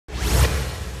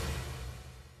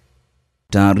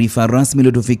Taarifa rasmi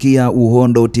iliyotufikia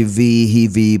Uhondo TV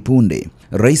hivi punde.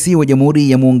 Rais wa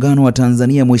Jamhuri ya Muungano wa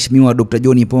Tanzania Mheshimiwa Dr.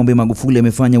 John Pombe Magufuli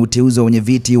amefanya uteuzi wa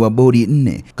wenyeviti wa bodi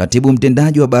 4, katibu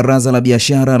mtendaji wa Baraza la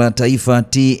Biashara la Taifa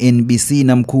TNBC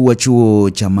na mkuu wa chuo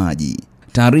cha maji.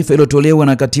 Taarifa iliyotolewa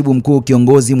na Katibu Mkuu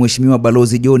Kiongozi Mheshimiwa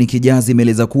Balozi John Kijazi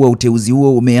imeeleza kuwa uteuzi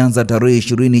huo umeanza tarehe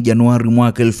 20 Januari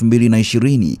mwaka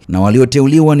 2020 na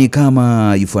walioteuliwa ni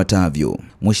kama ifuatavyo.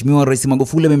 Mheshimiwa Rais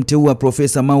Magufuli amemteua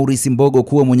Profesa Maurice Mbogo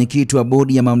kuwa mwenyekiti wa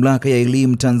Bodi ya Mamlaka ya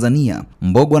Elimu Tanzania.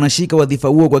 Mbogo anashika wadhifa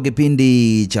huo kwa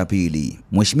kipindi cha pili.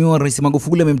 Mheshimiwa Rais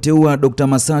Magufuli amemteua Dr.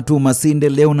 Masatu Masinde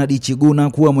Leonard Chiguna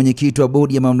kuwa mwenyekiti wa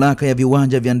Bodi ya Mamlaka ya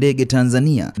Viwanja vya Ndege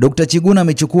Tanzania. Dr. Chiguna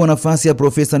amechukua nafasi ya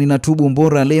Profesa Ninatubu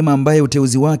Mbora Lema ambaye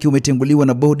uteuzi wake umetenguliwa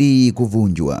na bodi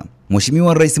kuvunjwa.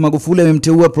 Mheshimiwa Rais Magufuli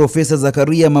amemteua Profesa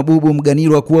Zakaria Mabubu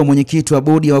Mganilwa kuwa mwenyekiti wa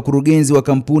bodi ya wakurugenzi wa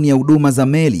kampuni ya huduma za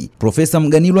meli. Profesa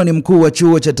Mganilwa ni mkuu wa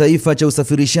chuo cha taifa cha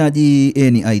usafirishaji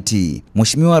NIT.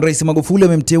 Mheshimiwa Rais Magufuli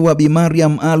amemteua Bi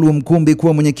Mariam Alu Mkumbi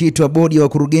kuwa mwenyekiti wa bodi ya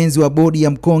wakurugenzi wa bodi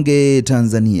ya mkonge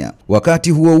Tanzania.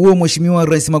 Wakati huo huo, Mheshimiwa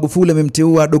Rais Magufuli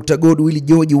amemteua Dr. Godwill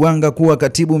George Wanga kuwa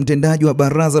katibu mtendaji wa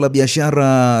Baraza la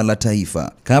Biashara la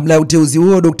Taifa. Kabla ya uteuzi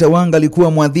huo, Dr. Wanga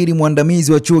alikuwa mwadhiri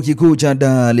mwandamizi wa chuo kikuu cha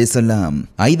Dar es Salaam.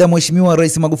 Aidha, Mheshimiwa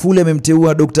Rais Magufuli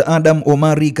amemteua Dr. Adam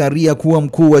Omari Karia kuwa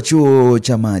mkuu wa chuo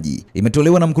cha maji.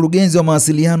 Imetolewa na mkurugenzi wa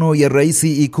mawasiliano ya Rais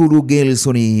Ikulu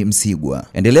Gelson Msigwa.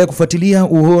 Endelea kufuatilia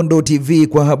Uhondo TV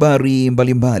kwa habari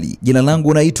mbalimbali. Jina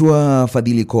langu naitwa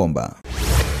Fadhili Komba.